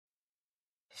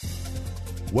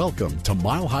Welcome to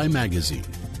Mile High Magazine.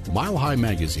 Mile High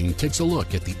Magazine takes a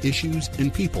look at the issues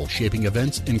and people shaping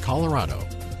events in Colorado.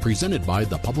 Presented by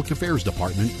the Public Affairs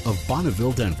Department of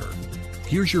Bonneville, Denver.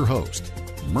 Here's your host,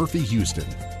 Murphy Houston.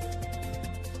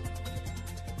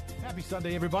 Happy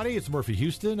Sunday, everybody. It's Murphy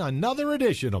Houston, another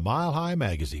edition of Mile High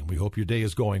Magazine. We hope your day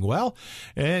is going well.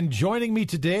 And joining me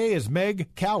today is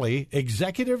Meg Cowley,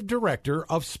 Executive Director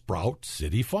of Sprout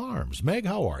City Farms. Meg,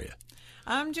 how are you?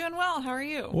 I'm doing well. How are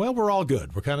you? Well, we're all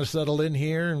good. We're kind of settled in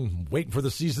here and waiting for the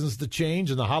seasons to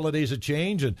change and the holidays to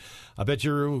change. And I bet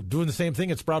you're doing the same thing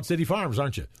at Sprout City Farms,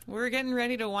 aren't you? We're getting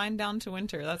ready to wind down to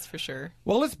winter, that's for sure.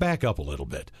 Well, let's back up a little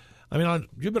bit. I mean,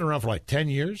 you've been around for like 10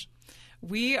 years?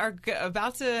 We are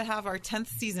about to have our 10th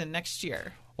season next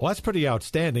year. Well, that's pretty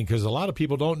outstanding because a lot of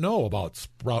people don't know about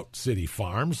Sprout City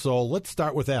Farms. So let's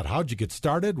start with that. How'd you get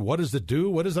started? What does it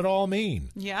do? What does it all mean?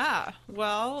 Yeah.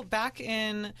 Well, back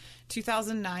in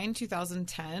 2009,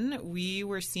 2010, we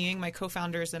were seeing, my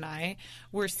co-founders and I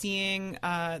were seeing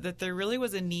that there really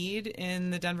was a need in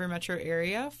the Denver metro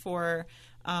area for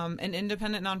an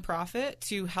independent nonprofit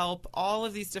to help all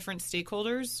of these different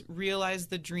stakeholders realize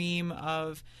the dream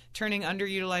of turning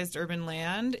underutilized urban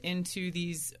land into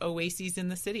these oases in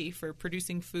the city for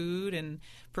producing food and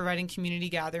providing community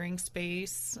gathering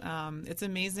space. It's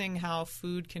amazing how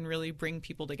food can really bring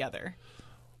people together.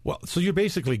 Well, so you're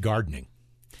basically gardening.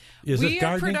 We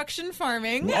are production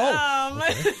farming. Oh,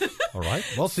 okay. All right.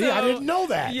 Well, see, I didn't know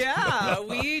that. Yeah,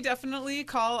 we definitely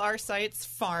call our sites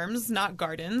farms, not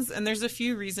gardens, and there's a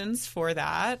few reasons for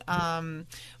that.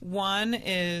 One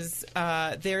is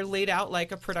they're laid out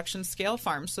like a production scale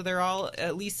farm, so they're all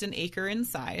at least an acre in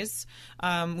size.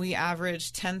 We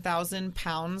average 10,000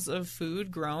 pounds of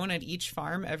food grown at each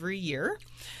farm every year.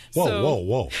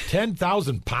 Whoa.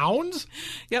 10,000 pounds?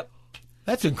 Yep.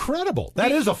 That's incredible.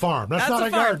 That is a farm. That's not a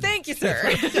garden. Thank you,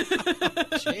 sir.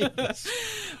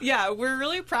 Yeah, we're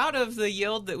really proud of the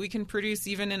yield that we can produce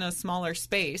even in a smaller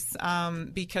space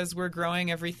because we're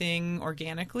growing everything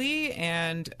organically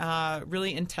and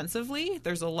really intensively.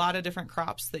 There's a lot of different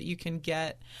crops that you can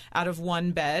get out of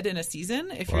one bed in a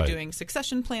season if you're doing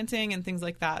succession planting and things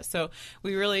like that. So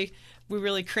we really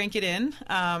crank it in.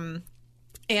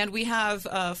 And we have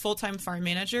full-time farm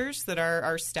managers that are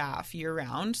our staff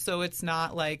year-round. So it's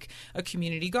not like a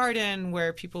community garden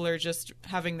where people are just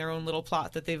having their own little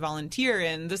plot that they volunteer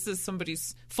in. This is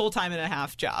somebody's full-time and a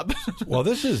half job. Well,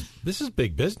 this is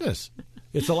big business.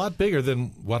 It's a lot bigger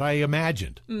than what I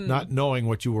imagined, not knowing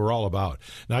what you were all about.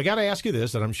 Now, I got to ask you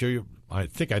this, and I'm sure I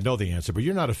think I know the answer, but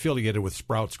you're not affiliated with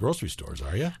Sprouts grocery stores,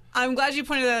 are you? I'm glad you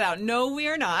pointed that out. No, we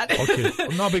are not. Okay.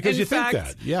 No, because you think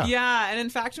that. Yeah. Yeah, and in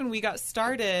fact, when we got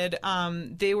started,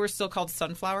 they were still called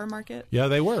Sunflower Market. Yeah,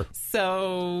 they were.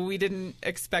 So we didn't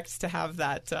expect to have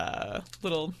that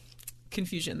little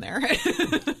confusion there.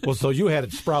 Well, so you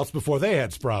had Sprouts before they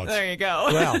had Sprouts. There you go.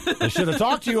 Well, they should have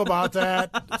talked to you about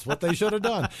that. That's what they should have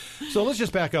done. So let's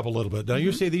just back up a little bit. Now,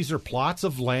 you say these are plots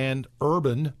of land,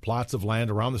 urban plots of land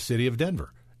around the city of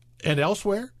Denver. And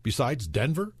elsewhere besides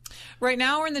Denver? Right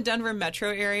now we're in the Denver metro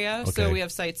area, Okay. so we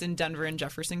have sites in Denver and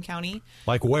Jefferson County.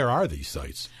 Like where are these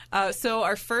sites? So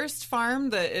our first farm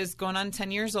that is going on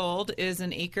 10 years old is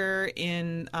an acre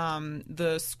in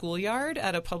the schoolyard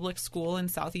at a public school in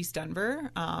southeast Denver.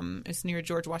 It's near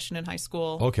George Washington High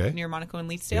School, near Monaco and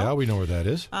Leetsdale. Yeah, we know where that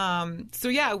is.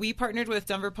 We partnered with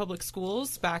Denver Public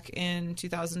Schools back in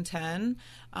 2010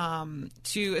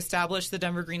 to establish the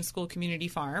Denver Green School Community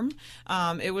Farm.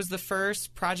 It was the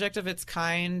first project of its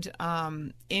kind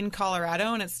in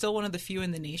Colorado, and it's still one of the few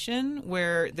in the nation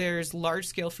where there's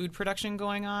large-scale food production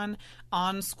going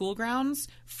on school grounds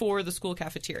for the school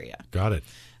cafeteria. Got it.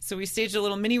 So we staged a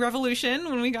little mini revolution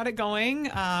when we got it going.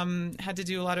 Had to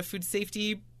do a lot of food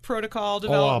safety protocol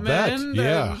development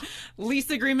and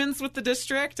lease agreements with the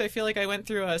district. I feel like I went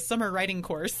through a summer writing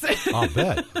course. I'll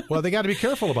bet. Well, they got to be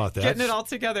careful about that. Getting it all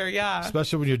together, yeah.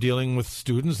 Especially when you're dealing with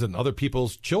students and other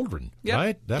people's children,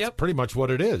 right? That's pretty much what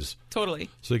it is. Totally.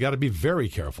 So you got to be very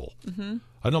careful. Mm-hmm.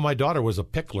 I know my daughter was a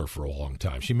pickler for a long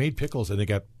time. She made pickles, and they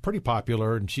got pretty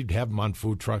popular, and she'd have them on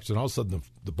food trucks, and all of a sudden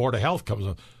the Board of Health comes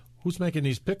on. Who's making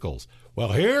these pickles? Well,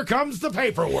 here comes the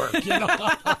paperwork.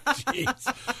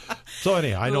 Jeez. So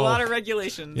anyhow, I know a lot of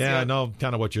regulations. Yeah, I know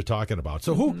kind of what you're talking about.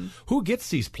 So who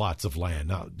gets these plots of land?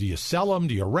 Now, do you sell them?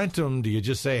 Do you rent them? Do you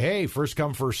just say, hey, first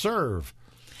come, first serve?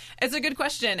 It's a good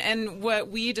question. And what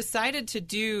we decided to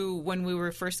do when we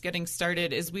were first getting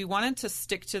started is we wanted to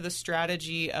stick to the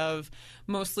strategy of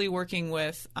mostly working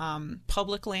with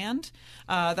public land.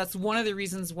 That's one of the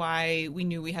reasons why we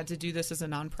knew we had to do this as a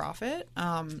nonprofit.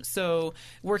 So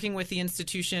working with the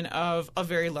institution of a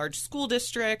very large school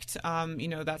district,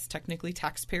 that's technically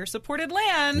taxpayer-supported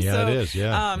land. Yeah, so, it is,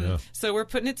 yeah. So we're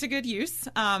putting it to good use.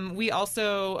 We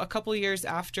also, a couple years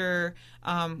after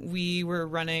we were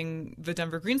running the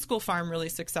Denver Green School Farm really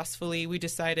successfully, we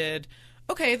decided,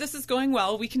 okay, this is going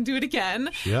well. We can do it again.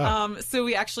 Yeah. So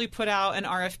we actually put out an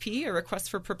RFP, a request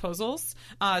for proposals,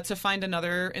 to find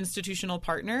another institutional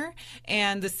partner.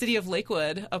 And the city of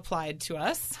Lakewood applied to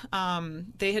us.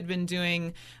 They had been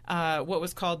doing what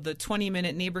was called the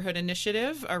 20-minute neighborhood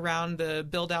initiative around the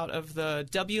build out of the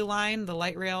W line, the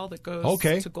light rail that goes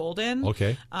to Golden.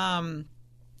 Okay.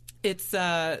 It's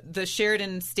the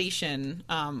Sheridan Station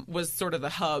was sort of the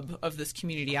hub of this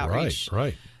community outreach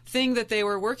Right. thing that they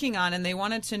were working on, and they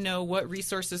wanted to know what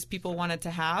resources people wanted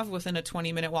to have within a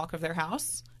 20-minute walk of their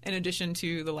house, in addition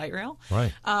to the light rail.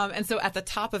 Right. And so at the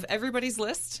top of everybody's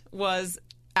list was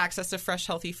access to fresh,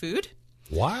 healthy food.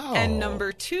 Wow. And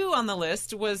number 2 on the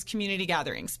list was community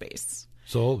gathering space.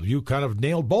 So you kind of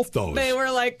nailed both those. They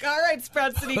were like, all right,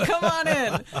 Sprout City, come on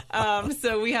in.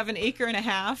 So we have an 1.5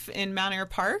 acres in Mount Air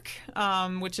Park,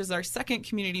 which is our second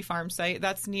community farm site.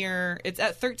 It's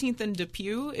at 13th and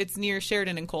Depew. It's near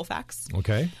Sheridan and Colfax.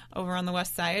 Okay. Over on the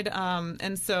west side.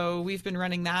 And so we've been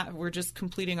running that. We're just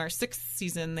completing our 6th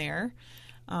season there.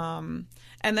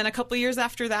 And then a couple years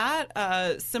after that,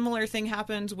 a similar thing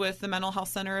happened with the Mental Health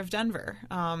Center of Denver.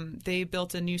 They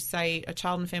built a new site, a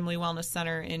child and family wellness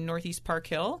center in Northeast Park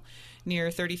Hill near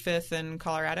 35th and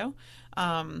Colorado.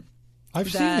 I've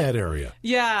seen that area.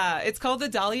 Yeah, it's called the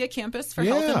Dahlia Campus for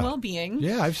Health and Wellbeing.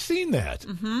 Yeah, I've seen that.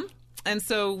 Mm-hmm. And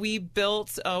so we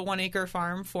built a 1-acre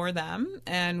farm for them,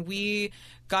 and we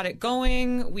got it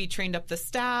going. We trained up the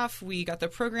staff. We got the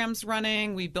programs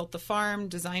running. We built the farm,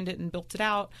 designed it, and built it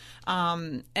out.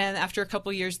 And after a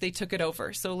couple years, they took it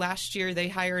over. So last year, they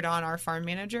hired on our farm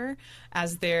manager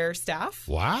as their staff.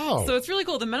 Wow. So it's really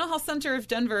cool. The Mental Health Center of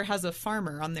Denver has a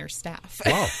farmer on their staff.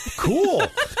 Wow. Cool.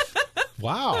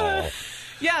 Wow.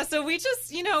 Yeah, so we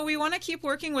just, we want to keep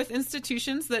working with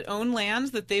institutions that own land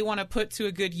that they want to put to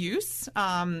a good use.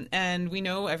 And we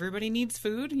know everybody needs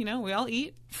food. We all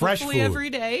eat fresh food every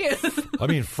day. I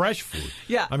mean, fresh food.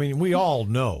 Yeah. I mean, we all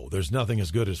know there's nothing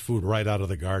as good as food right out of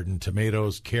the garden.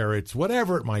 Tomatoes, carrots,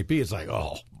 whatever it might be. It's like,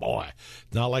 oh, boy.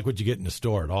 Not like what you get in the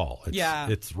store at all.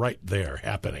 It's right there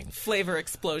happening. Flavor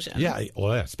explosion. Yeah,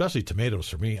 well, especially tomatoes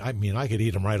for me. I mean, I could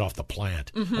eat them right off the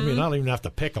plant. Mm-hmm. I mean, I don't even have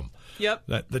to pick them. Yep.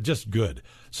 They're just good.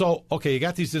 So, okay, you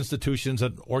got these institutions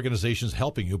and organizations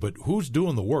helping you, but who's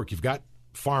doing the work? You've got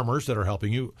farmers that are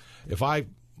helping you. If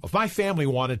my family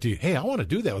wanted to, hey, I want to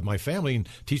do that with my family and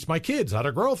teach my kids how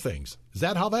to grow things. Is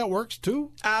that how that works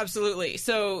too? Absolutely.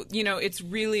 So, it's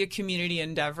really a community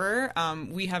endeavor.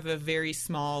 We have a very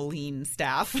small, lean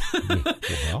staff.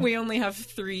 We only have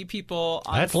 3 people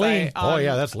on That's site. lean.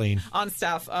 That's lean. On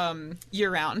staff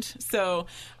year-round. So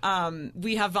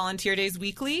we have volunteer days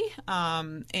weekly,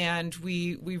 and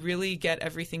we really get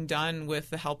everything done with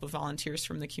the help of volunteers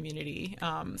from the community.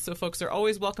 So folks are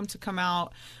always welcome to come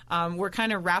out. We're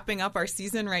kind of wrapping up our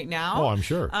season right now. Oh, I'm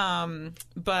sure.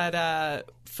 But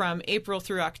from April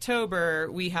through October,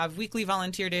 we have weekly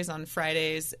volunteer days on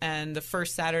Fridays, and the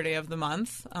first Saturday of the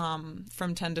month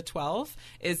from 10 to 12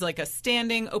 is like a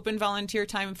standing open volunteer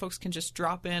time, and folks can just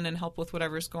drop in and help with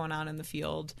whatever's going on in the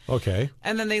field. Okay.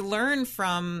 And then they learn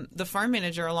from the farm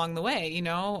manager along the way,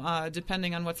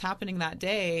 depending on what's happening that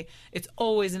day. It's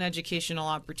always an educational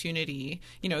opportunity.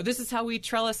 This is how we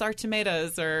trellis our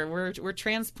tomatoes, or we're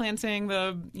transplanting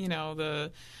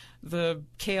the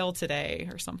kale today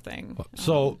or something.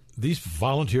 So these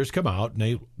volunteers come out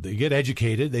and they get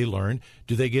educated, they learn.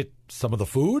 Do they get some of the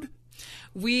food?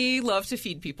 We love to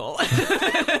feed people. All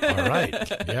right.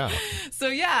 Yeah. So,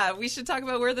 we should talk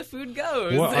about where the food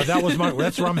goes. Well,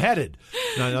 that's where I'm headed.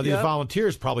 Now these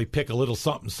volunteers probably pick a little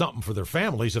something for their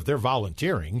families if they're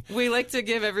volunteering. We like to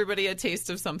give everybody a taste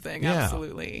of something. Yeah.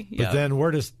 Absolutely. But then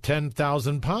where does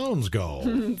 10,000 pounds go?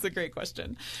 It's a great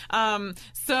question.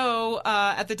 So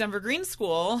at the Denver Green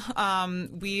School,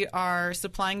 we are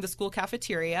supplying the school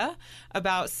cafeteria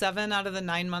about 7 out of the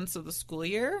 9 months of the school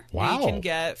year. Wow. We can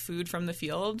get food from the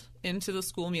field into the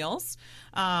school meals.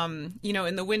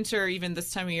 In the winter, even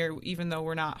this time of year, even though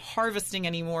we're not harvesting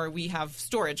anymore, we have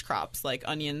storage crops like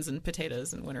onions and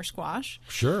potatoes and winter squash.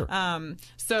 Sure.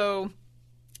 So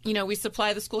we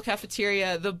supply the school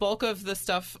cafeteria. The bulk of the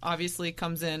stuff obviously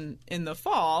comes in the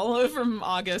fall from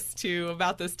August to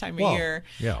about this time of year.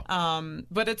 Yeah.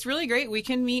 But it's really great. We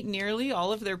can meet nearly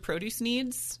all of their produce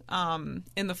needs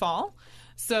in the fall.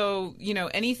 So,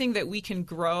 anything that we can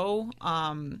grow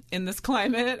in this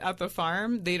climate at the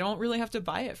farm, they don't really have to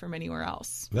buy it from anywhere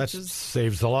else. That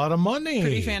saves a lot of money.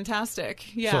 Pretty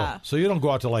fantastic. Yeah. So you don't go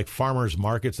out to like farmers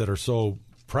markets that are so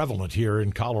prevalent here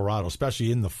in Colorado,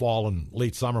 especially in the fall and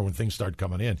late summer when things start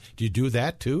coming in. Do you do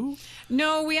that too?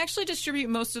 No, we actually distribute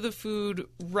most of the food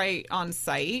right on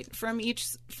site from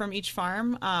each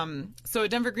farm. So at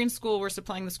Denver Green School, we're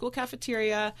supplying the school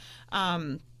cafeteria.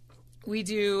 We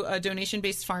do a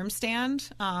donation-based farm stand.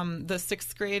 The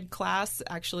 6th grade class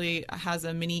actually has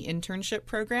a mini internship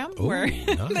program where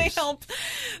nice.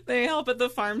 they help at the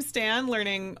farm stand,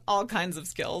 learning all kinds of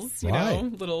skills.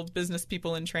 Little business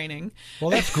people in training.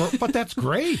 Well, that's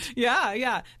great.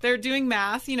 Yeah. They're doing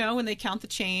math. When they count the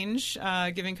change,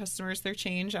 giving customers their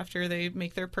change after they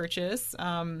make their purchase.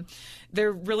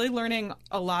 They're really learning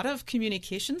a lot of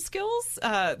communication skills.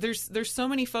 There's so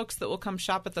many folks that will come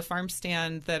shop at the farm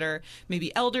stand that are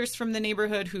maybe elders from the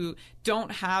neighborhood who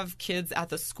don't have kids at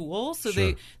the school, so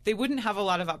Sure. they wouldn't have a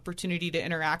lot of opportunity to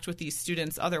interact with these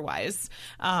students otherwise.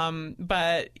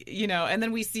 But and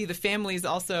then we see the families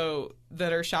also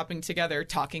that are shopping together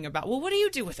talking about, well, what do you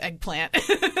do with eggplant?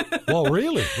 Well,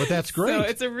 really? But that's great. So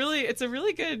it's a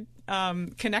really good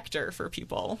connector for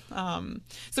people.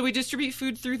 So we distribute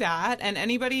food through that, and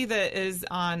anybody that is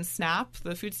on SNAP,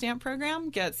 the food stamp program,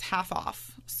 gets half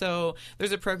off. So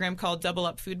there's a program called Double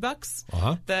Up Food Bucks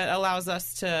that allows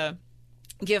us to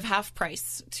give half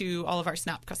price to all of our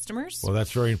SNAP customers. Well,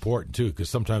 that's very important, too, because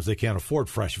sometimes they can't afford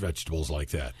fresh vegetables like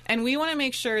that. And we want to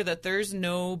make sure that there's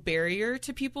no barrier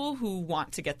to people who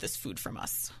want to get this food from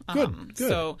us. Good.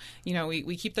 So,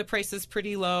 we keep the prices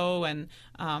pretty low, and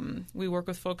we work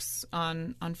with folks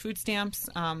on food stamps.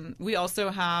 We also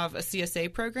have a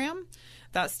CSA program.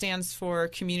 That stands for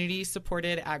Community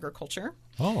Supported Agriculture.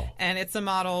 Oh. And it's a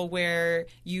model where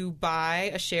you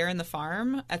buy a share in the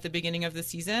farm at the beginning of the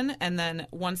season, and then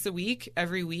once a week,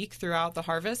 every week throughout the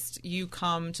harvest, you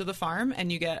come to the farm and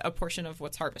you get a portion of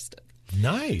what's harvested.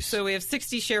 Nice. So we have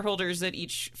 60 shareholders at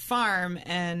each farm,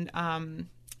 and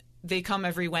they come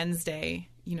every Wednesday,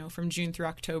 from June through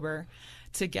October,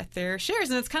 to get their shares.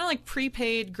 And it's kind of like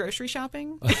prepaid grocery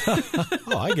shopping.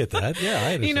 Oh, I get that. Yeah,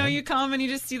 I understand. You come and you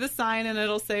just see the sign and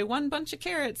it'll say 1 bunch of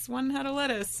carrots, 1 head of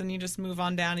lettuce, and you just move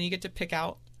on down and you get to pick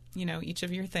out, each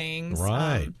of your things.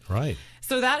 Right.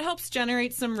 So that helps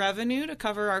generate some revenue to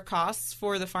cover our costs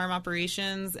for the farm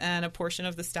operations and a portion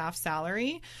of the staff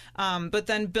salary. But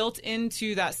then built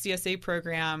into that CSA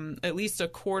program, at least a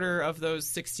quarter of those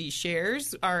 60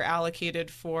 shares are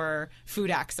allocated for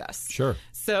food access. Sure.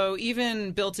 So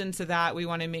even built into that, we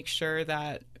want to make sure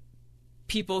that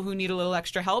people who need a little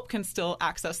extra help can still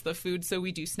access the food. So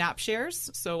we do SNAP shares.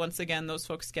 So once again, those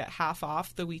folks get half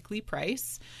off the weekly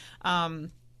price.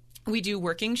 We do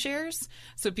working shares,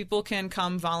 so people can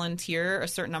come volunteer a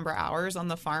certain number of hours on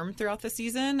the farm throughout the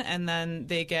season, and then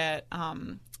they get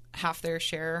half their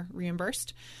share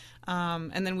reimbursed.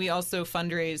 And then we also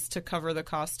fundraise to cover the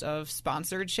cost of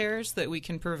sponsored shares that we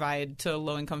can provide to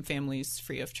low-income families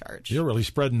free of charge. You're really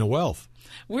spreading the wealth.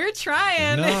 We're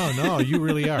trying. No, you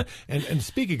really are. And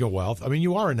speaking of wealth, I mean,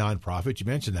 you are a nonprofit. You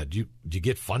mentioned that. Do you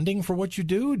get funding for what you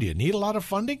do? Do you need a lot of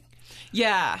funding?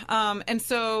 Yeah. And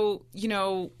so,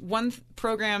 one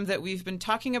program that we've been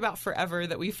talking about forever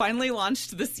that we finally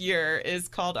launched this year is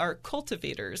called our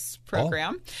Cultivators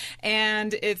program. Oh.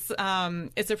 And it's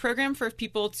a program for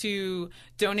people to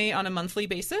donate on a monthly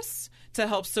basis to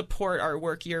help support our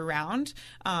work year round,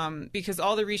 because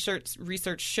all the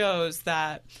research shows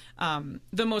that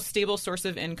the most stable source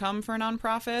of income for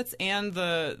nonprofits and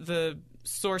the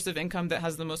source of income that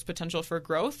has the most potential for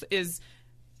growth is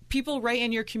people right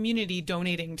in your community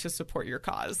donating to support your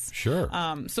cause. Sure.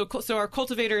 So our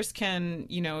cultivators can,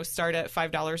 start at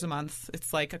 $5 a month.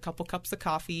 It's like a couple cups of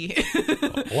coffee.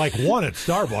 Like one at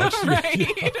Starbucks. Right.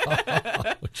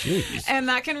 Jeez. And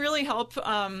that can really help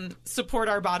support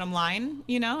our bottom line,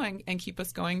 and keep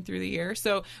us going through the year.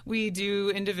 So we do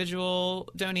individual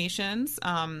donations.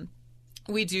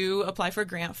 We do apply for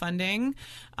grant funding.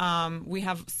 We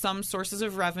have some sources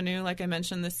of revenue, like I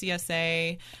mentioned, the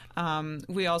CSA.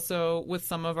 We also, with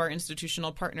some of our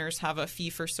institutional partners, have a fee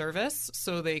for service,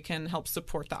 so they can help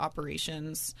support the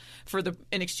operations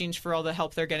in exchange for all the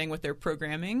help they're getting with their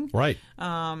programming. Right.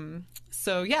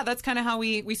 So yeah, that's kind of how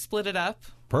we split it up.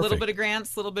 A little bit of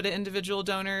grants, a little bit of individual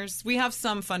donors. We have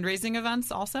some fundraising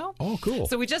events also. Oh, cool.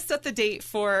 So we just set the date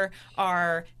for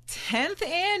our 10th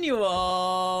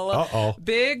annual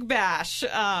Big Bash.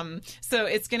 So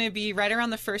it's going to be right around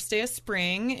the first day of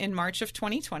spring in March of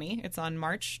 2020. It's on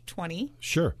March 20.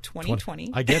 Sure.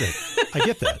 2020. I get it. I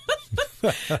get that.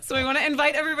 So we want to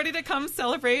invite everybody to come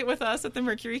celebrate with us at the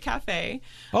Mercury Cafe.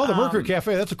 Oh, the Mercury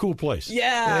Cafe. That's a cool place.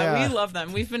 Yeah, we love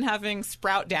them. We've been having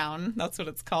Sprout Down, that's what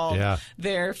it's called,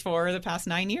 there for the past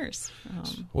 9 years.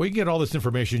 Well, you can get all this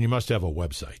information. You must have a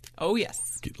website. Oh,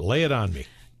 yes. Lay it on me.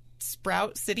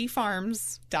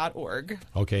 SproutCityFarms.org.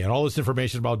 Okay, and all this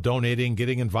information about donating,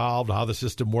 getting involved, how the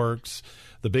system works,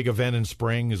 the big event in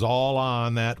spring is all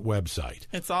on that website.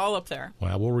 It's all up there.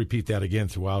 Well, we'll repeat that again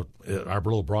throughout our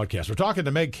little broadcast. We're talking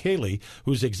to Meg Cayley,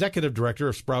 who's Executive Director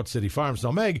of Sprout City Farms.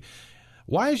 Now, Meg,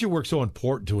 why is your work so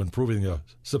important to improving the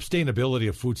sustainability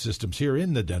of food systems here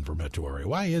in the Denver metro area?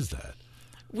 Why is that?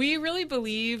 We really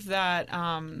believe that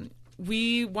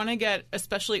we want to get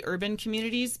especially urban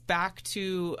communities back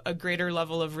to a greater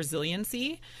level of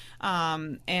resiliency.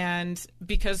 And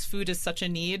because food is such a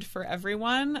need for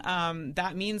everyone,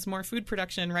 that means more food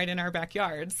production right in our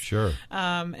backyards. Sure.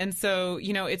 And so,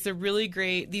 it's a really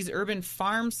great, these urban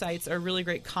farm sites are a really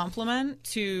great complement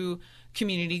to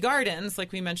community gardens,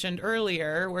 like we mentioned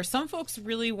earlier, where some folks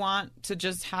really want to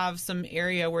just have some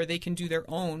area where they can do their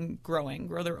own grow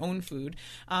their own food.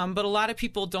 But a lot of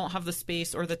people don't have the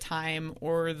space or the time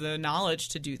or the knowledge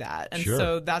to do that. And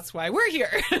so that's why we're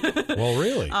here. Well,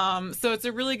 really? So it's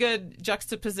a really good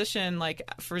juxtaposition. Like,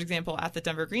 for example, at the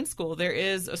Denver Green School, there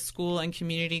is a school and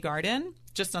community garden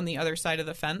just on the other side of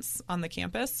the fence on the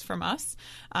campus from us.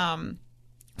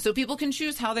 So people can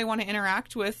choose how they want to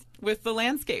interact with the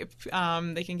landscape.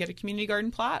 They can get a community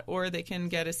garden plot, or they can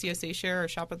get a CSA share or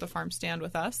shop at the farm stand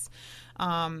with us.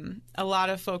 A lot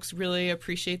of folks really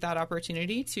appreciate that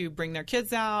opportunity to bring their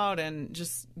kids out and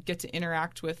just get to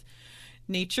interact with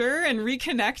nature and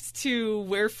reconnect to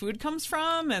where food comes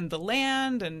from and the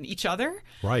land and each other.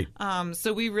 Right.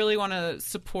 So we really want to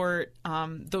support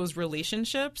those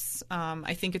relationships.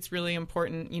 I think it's really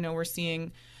important. We're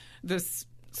seeing this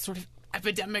sort of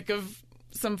epidemic of,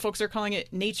 some folks are calling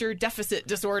it nature deficit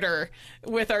disorder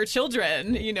with our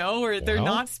children, where they're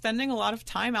not spending a lot of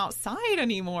time outside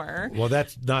anymore. Well,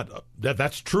 that's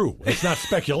true. It's not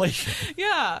speculation.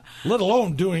 Yeah. Let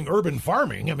alone doing urban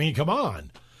farming. I mean, come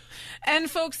on. And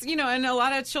folks, and a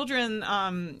lot of children,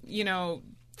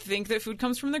 think that food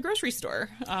comes from the grocery store.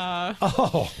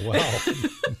 Oh, well.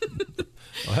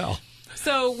 Well.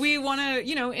 So we want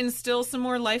to, instill some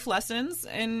more life lessons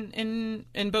in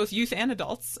both youth and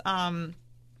adults, and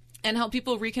help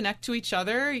people reconnect to each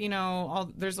other.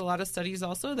 There's a lot of studies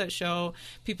also that show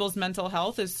people's mental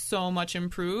health is so much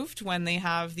improved when they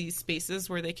have these spaces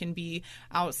where they can be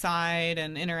outside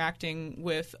and interacting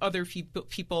with other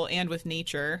people and with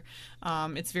nature.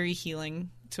 It's very healing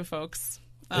to folks.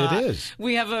 It is.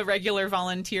 We have a regular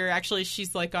volunteer. Actually,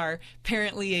 she's like our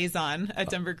parent liaison at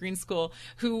Denver Green School,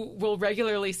 who will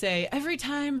regularly say, every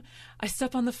time I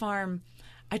step on the farm,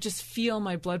 I just feel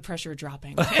my blood pressure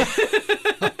dropping.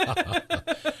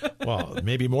 Well,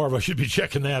 maybe more of us should be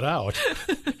checking that out.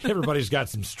 Everybody's got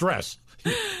some stress.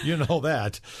 You know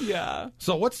that. Yeah.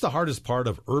 So what's the hardest part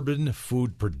of urban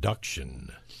food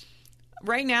production?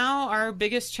 Right now, our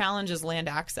biggest challenge is land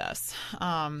access.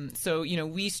 So,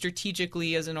 we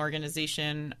strategically as an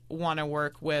organization want to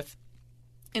work with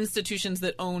institutions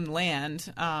that own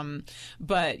land,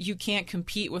 but you can't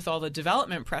compete with all the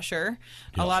development pressure.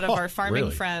 A lot of our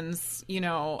farming friends,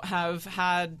 have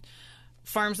had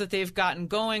farms that they've gotten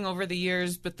going over the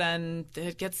years, but then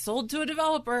it gets sold to a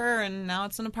developer and now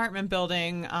it's an apartment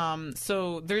building.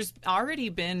 So there's already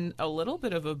been a little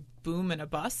bit of a boom and a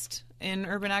bust in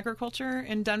urban agriculture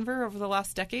in Denver over the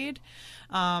last decade.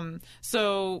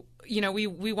 So,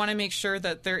 we want to make sure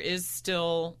that there is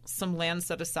still some land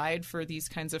set aside for these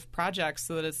kinds of projects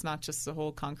so that it's not just a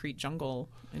whole concrete jungle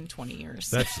in 20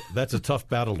 years. That's a tough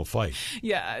battle to fight.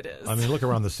 Yeah, it is. I mean, look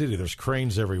around the city. There's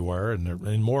cranes everywhere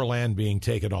and more land being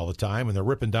taken all the time, and they're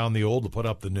ripping down the old to put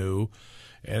up the new,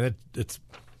 and it's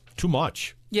too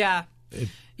much. Yeah. It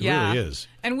really is.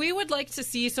 And we would like to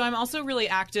see, so I'm also really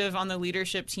active on the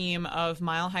leadership team of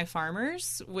Mile High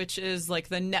Farmers, which is like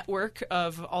the network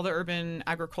of all the urban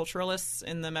agriculturalists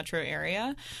in the metro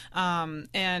area.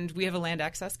 And we have a land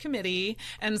access committee.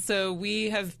 And so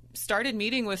we have started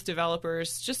meeting with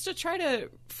developers just to try to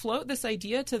float this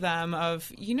idea to them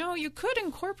of, you could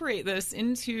incorporate this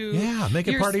into make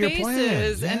it your part spaces, of your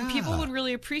plan. Yeah. And people would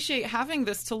really appreciate having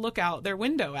this to look out their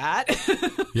window at.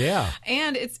 Yeah.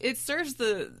 And it serves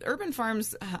the urban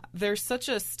farms, there's such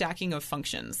a stacking of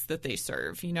functions that they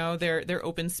serve. You know, they're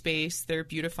open space, they're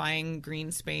beautifying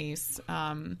green space,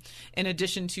 in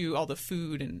addition to all the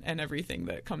food and everything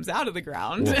that comes out of the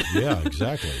ground. Well, yeah,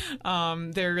 exactly.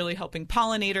 They're really helping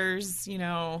pollinators, you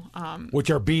know. Which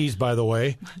are bees, by the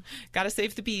way. Got to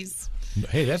save the bees.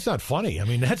 Hey, that's not funny. I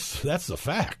mean, that's the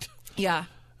fact. Yeah.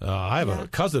 I have a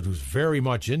cousin who's very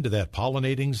much into that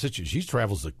pollinating situation. She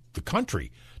travels the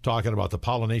country talking about the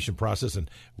pollination process, and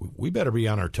we better be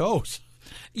on our toes.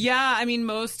 Yeah, I mean,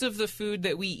 most of the food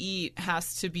that we eat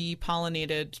has to be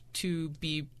pollinated to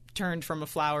be turned from a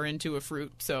flower into a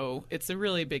fruit, so it's a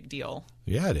really big deal.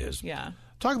 Yeah, it is. Yeah.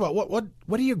 Talk about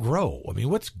what do you grow? I mean,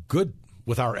 what's good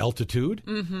with our altitude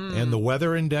and the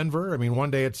weather in Denver? I mean,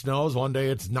 one day it snows, one day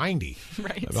it's 90.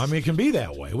 Right. I mean, it can be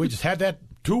that way. We just had that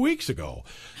 2 weeks ago.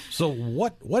 So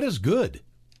what is good?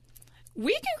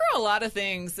 We can grow a lot of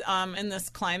things in this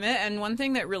climate, and one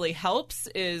thing that really helps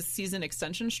is season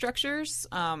extension structures,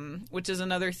 which is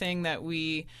another thing that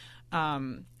we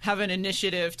have an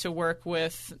initiative to work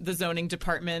with the zoning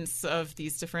departments of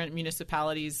these different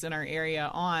municipalities in our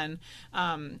area on.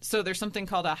 So there's something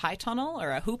called a high tunnel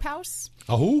or a hoop house.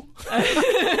 A who?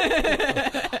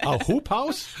 A hoop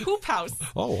house? Hoop house.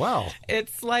 Oh, wow.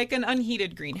 It's like an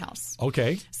unheated greenhouse.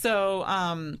 Okay.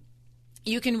 So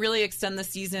you can really extend the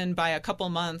season by a couple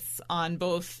months on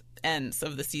both ends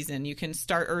of the season. You can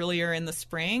start earlier in the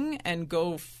spring and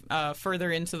go further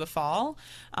into the fall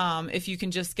if you can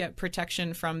just get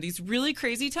protection from these really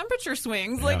crazy temperature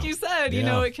swings. Like you said, you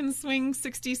know, it can swing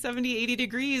 60, 70, 80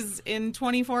 degrees in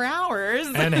 24 hours.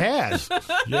 And has.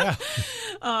 Yeah.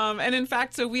 And in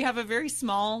fact, so we have a very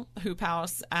small hoop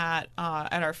house at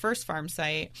our first farm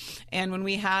site. And when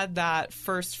we had that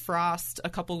first frost a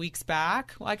couple weeks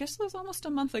back, well, I guess it was almost a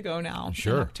month ago now,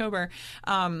 in October,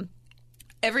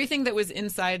 everything that was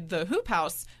inside the hoop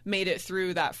house made it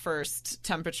through that first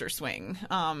temperature swing.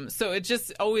 So it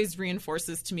just always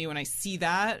reinforces to me when I see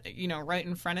that, you know, right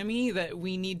in front of me, that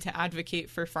we need to advocate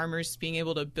for farmers being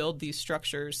able to build these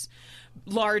structures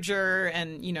larger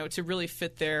and, you know, to really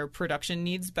fit their production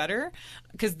needs better,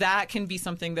 because that can be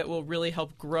something that will really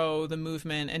help grow the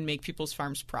movement and make people's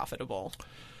farms profitable.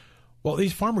 Well,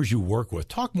 these farmers you work with,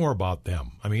 talk more about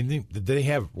them. I mean, did they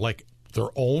have like their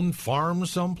own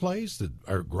farms someplace that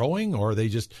are growing, or are they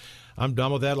just, I'm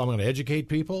done with that, I'm going to educate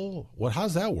people?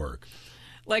 How's that work?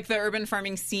 Like the urban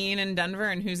farming scene in Denver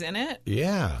and who's in it?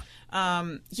 Yeah.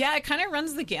 It kind of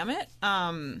runs the gamut.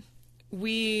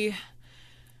 We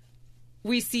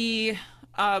see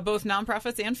both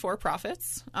nonprofits and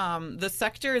for-profits. The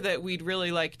sector that we'd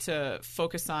really like to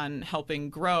focus on helping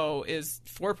grow is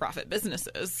for-profit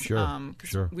businesses.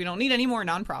 Sure. We don't need any more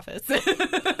nonprofits.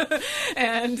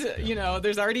 And, you know,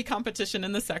 there's already competition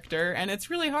in the sector, and it's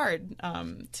really hard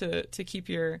to keep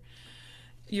your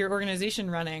organization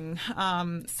running.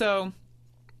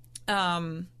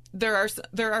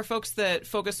 There are folks that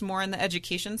focus more on the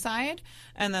education side,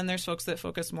 and then there's folks that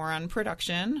focus more on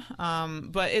production.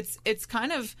 But it's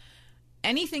kind of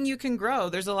anything you can grow.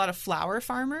 There's a lot of flower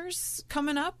farmers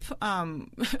coming up.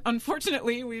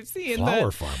 Unfortunately, we've seen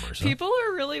flower farmers. People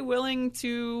are really willing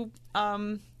to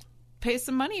pay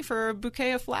some money for a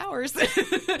bouquet of flowers.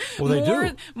 Well, they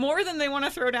do. More than they want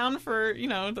to throw down for, you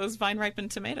know, those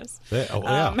vine-ripened tomatoes.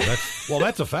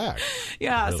 That's a fact.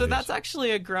 Yeah, really so that's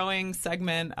actually a growing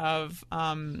segment of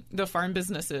the farm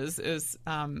businesses is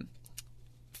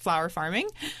flower farming.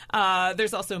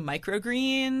 There's also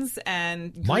microgreens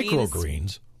and greens.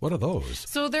 Microgreens? What are those?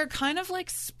 So they're kind of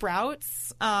like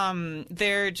sprouts.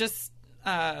 They're just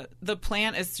the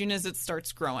plant as soon as it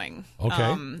starts growing. Okay.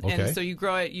 And so you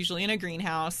grow it usually in a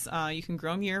greenhouse. You can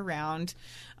grow them year round.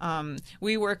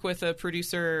 We work with a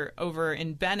producer over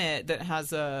in Bennett that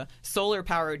has a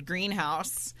solar-powered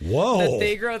greenhouse. Whoa. That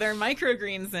they grow their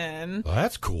microgreens in. Oh,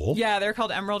 that's cool. Yeah, they're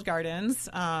called Emerald Gardens,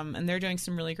 and they're doing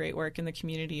some really great work in the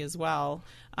community as well.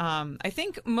 I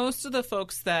think most of the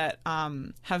folks that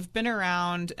have been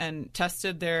around and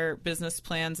tested their business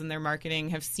plans and their marketing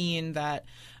have seen that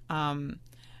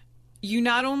you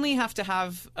not only have to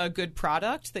have a good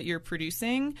product that you're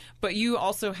producing, but you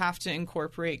also have to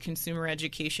incorporate consumer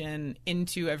education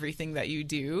into everything that you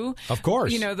do. Of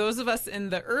course. You know, those of us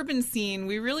in the urban scene,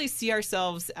 we really see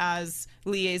ourselves as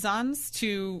liaisons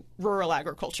to rural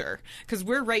agriculture because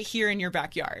we're right here in your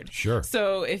backyard. Sure.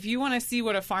 So if you want to see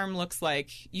what a farm looks like,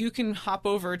 you can hop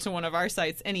over to one of our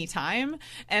sites anytime,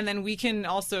 and then we can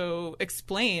also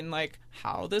explain like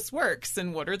how this works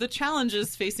and what are the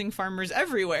challenges facing farmers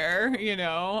everywhere.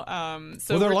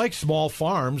 So they're like small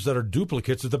farms that are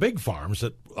duplicates of the big farms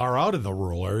that are out in the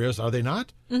rural areas, are they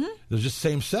not? Mm-hmm. They're just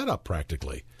same setup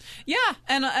practically. Yeah,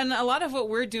 and a lot of what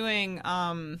we're doing,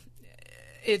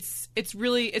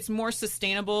 it's more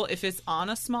sustainable if it's on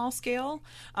a small scale,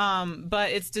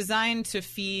 but it's designed to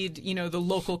feed the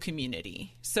local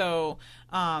community. So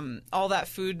all that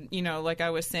food, like I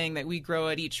was saying, that we grow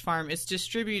at each farm, is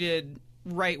distributed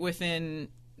right within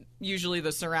usually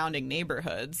the surrounding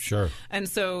neighborhoods. Sure. And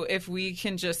so if we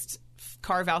can just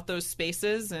carve out those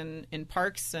spaces in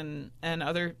parks and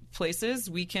other places,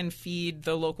 we can feed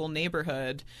the local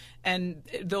neighborhood, and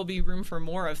there'll be room for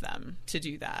more of them to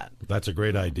do that. That's a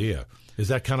great idea. Is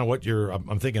that kind of what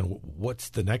I'm thinking, what's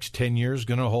the next 10 years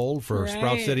going to hold for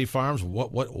Sprout City Farms?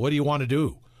 What do you want to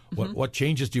do? What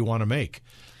changes do you want to make?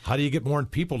 How do you get more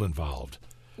people involved?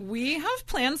 We have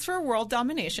plans for world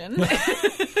domination.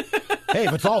 Hey,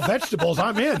 if it's all vegetables,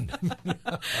 I'm in.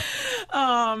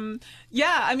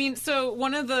 So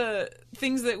one of the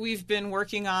things that we've been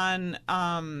working on,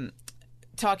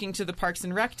 talking to the Parks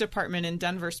and Rec department in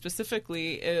Denver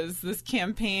specifically, is this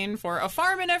campaign for a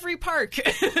farm in every park.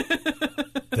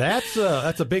 That's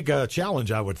a big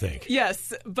challenge, I would think.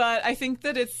 Yes, but I think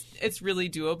that it's really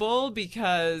doable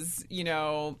because,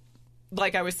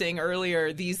 like I was saying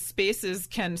earlier, these spaces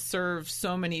can serve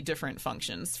so many different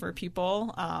functions for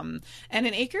people. And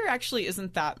an acre actually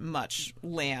isn't that much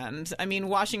land. I mean,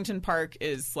 Washington Park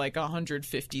is like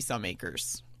 150 some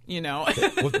acres.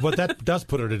 But that does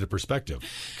put it into perspective,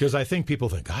 because I think people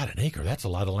think, God, an acre, that's a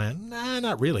lot of land. Nah,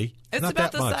 not really. It's not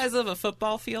about that the much. size of a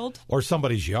football field. Or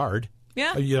somebody's yard.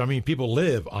 Yeah. People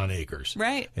live on acres.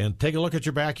 Right. And take a look at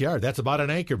your backyard. That's about an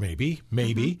acre, maybe.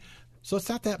 Mm-hmm. So it's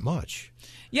not that much.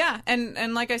 Yeah,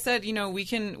 and like I said, we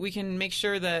can make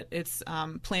sure that it's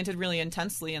planted really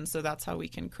intensely, and so that's how we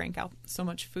can crank out so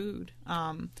much food.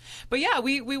 But yeah,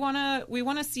 we want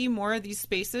to see more of these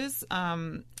spaces.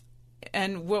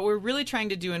 And what we're really trying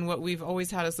to do, and what we've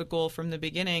always had as a goal from the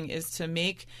beginning, is to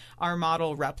make our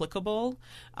model replicable.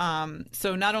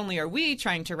 So not only are we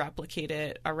trying to replicate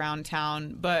it around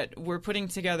town, but we're putting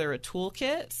together a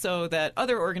toolkit so that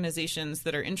other organizations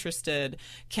that are interested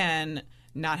can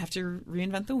not have to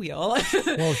reinvent the wheel.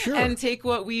 Well, sure. And take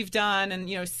what we've done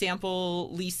and, sample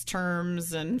lease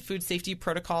terms and food safety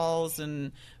protocols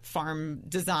and farm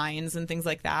designs and things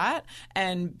like that,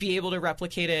 and be able to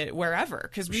replicate it wherever.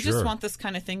 Because we just want this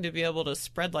kind of thing to be able to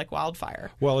spread like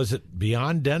wildfire. Well, is it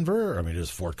beyond Denver? I mean, does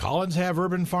Fort Collins have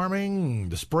urban farming?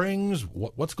 The Springs?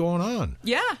 What's going on?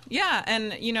 Yeah.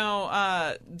 And,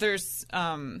 there's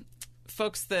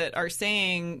folks that are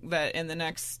saying that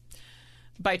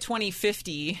by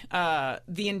 2050,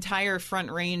 the entire Front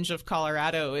Range of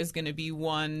Colorado is going to be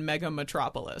one mega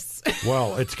metropolis.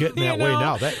 Well, it's getting that way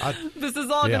now. This is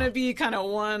all going to be kind of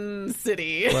one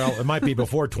city. Well, it might be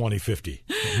before 2050.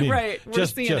 Right, we're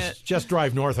seeing it. Just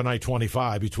drive north on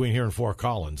I-25 between here and Fort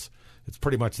Collins. It's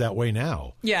pretty much that way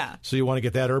now. Yeah. So you want to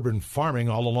get that urban farming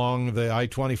all along the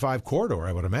I-25 corridor,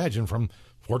 I would imagine, from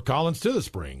Fort Collins to the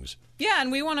Springs. Yeah,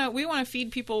 and we want to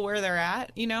feed people where they're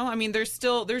at. I mean,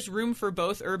 there's room for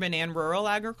both urban and rural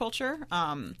agriculture,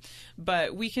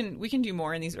 but we can do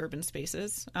more in these urban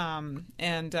spaces. Right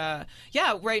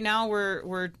now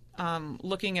we're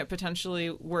looking at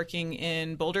potentially working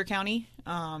in Boulder County.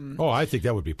 I think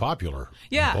that would be popular.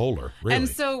 Yeah, in Boulder, really. And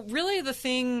so, really, the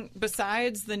thing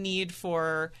besides the need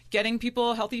for getting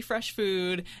people healthy, fresh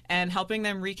food and helping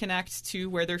them reconnect to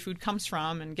where their food comes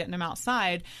from and getting them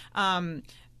outside.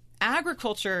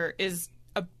 Agriculture is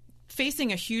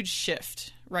facing a huge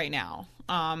shift right now.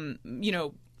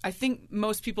 I think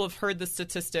most people have heard the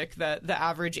statistic that the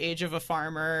average age of a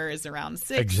farmer is around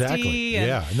 60. Exactly,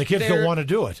 and the kids don't want to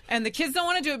do it. And the kids don't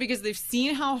want to do it because they've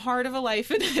seen how hard of a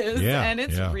life it is. And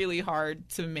it's really hard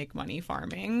to make money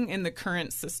farming in the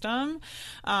current system.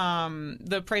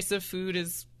 The price of food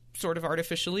is sort of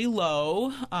artificially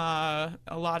low. A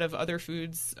lot of other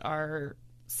foods are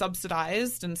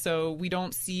subsidized, and so we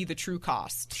don't see the true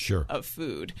cost of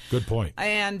food. Good point.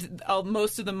 And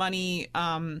most of the money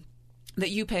that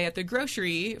you pay at the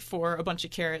grocery for a bunch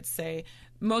of carrots, say,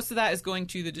 most of that is going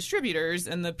to the distributors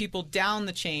and the people down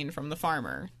the chain from the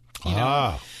farmer.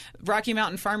 Rocky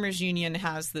Mountain Farmers Union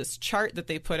has this chart that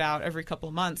they put out every couple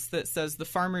of months that says the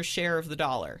farmer's share of the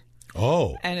dollar.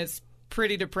 Oh. And it's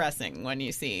pretty depressing when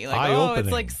you see like, Eye-opening.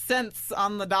 it's like cents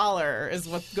on the dollar is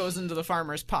what goes into the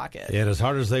farmer's pocket. And as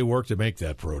hard as they work to make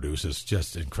that produce, it's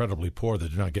just incredibly poor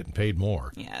that they're not getting paid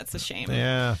more. Yeah, it's a shame.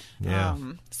 Yeah.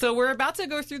 So we're about to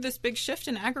go through this big shift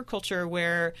in agriculture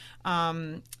where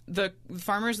the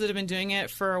farmers that have been doing it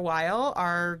for a while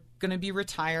are going to be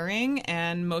retiring,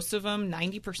 and most of them,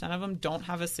 90% of them, don't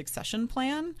have a succession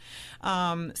plan.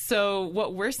 So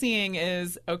what we're seeing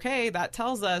is, okay, that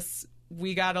tells us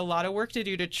we got a lot of work to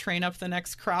do to train up the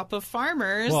next crop of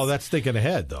farmers. Well, that's thinking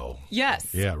ahead, though.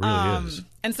 Yes. Yeah, it really is.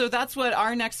 And so that's what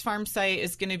our next farm site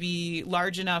is going to be,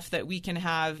 large enough that we can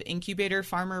have incubator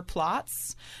farmer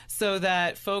plots so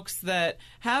that folks that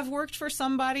have worked for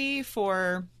somebody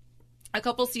for a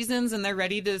couple seasons and they're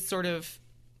ready to sort of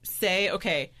say,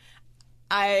 okay,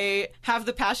 I have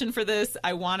the passion for this.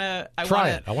 I want to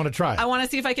try it. I want to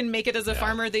see if I can make it as a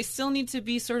farmer. They still need to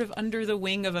be sort of under the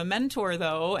wing of a mentor,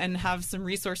 though, and have some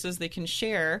resources they can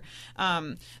share.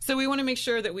 So we want to make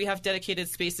sure that we have dedicated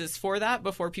spaces for that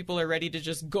before people are ready to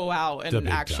just go out and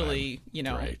actually,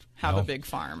 have a big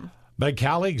farm. Meg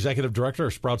Cowley, Executive Director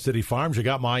of Sprout City Farms. You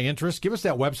got my interest. Give us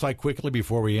that website quickly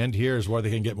before we end here, is where they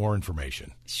can get more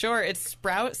information. Sure. It's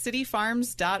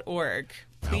SproutCityFarms.org.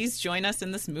 Please join us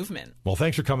in this movement. Well,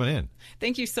 thanks for coming in.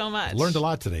 Thank you so much. Learned a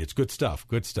lot today. It's good stuff.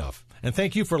 Good stuff. And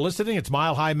thank you for listening. It's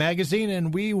Mile High Magazine,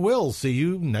 and we will see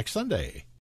you next Sunday.